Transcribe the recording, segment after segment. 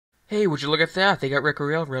Hey, would you look at that? They got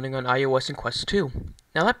Rail running on iOS and Quest 2.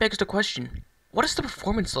 Now that begs the question, what is the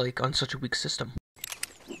performance like on such a weak system?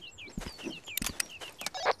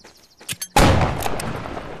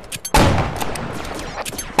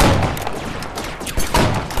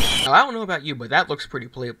 Now I don't know about you, but that looks pretty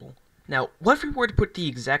playable. Now, what if we were to put the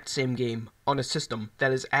exact same game on a system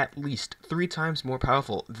that is at least 3 times more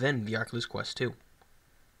powerful than the Oculus Quest 2?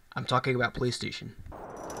 I'm talking about PlayStation.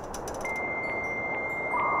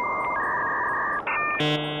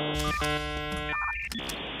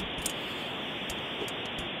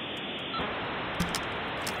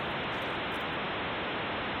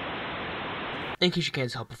 In case you can't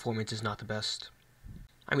tell, performance is not the best.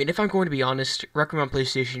 I mean, if I'm going to be honest, Requiem on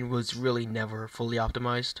PlayStation was really never fully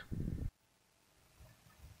optimized.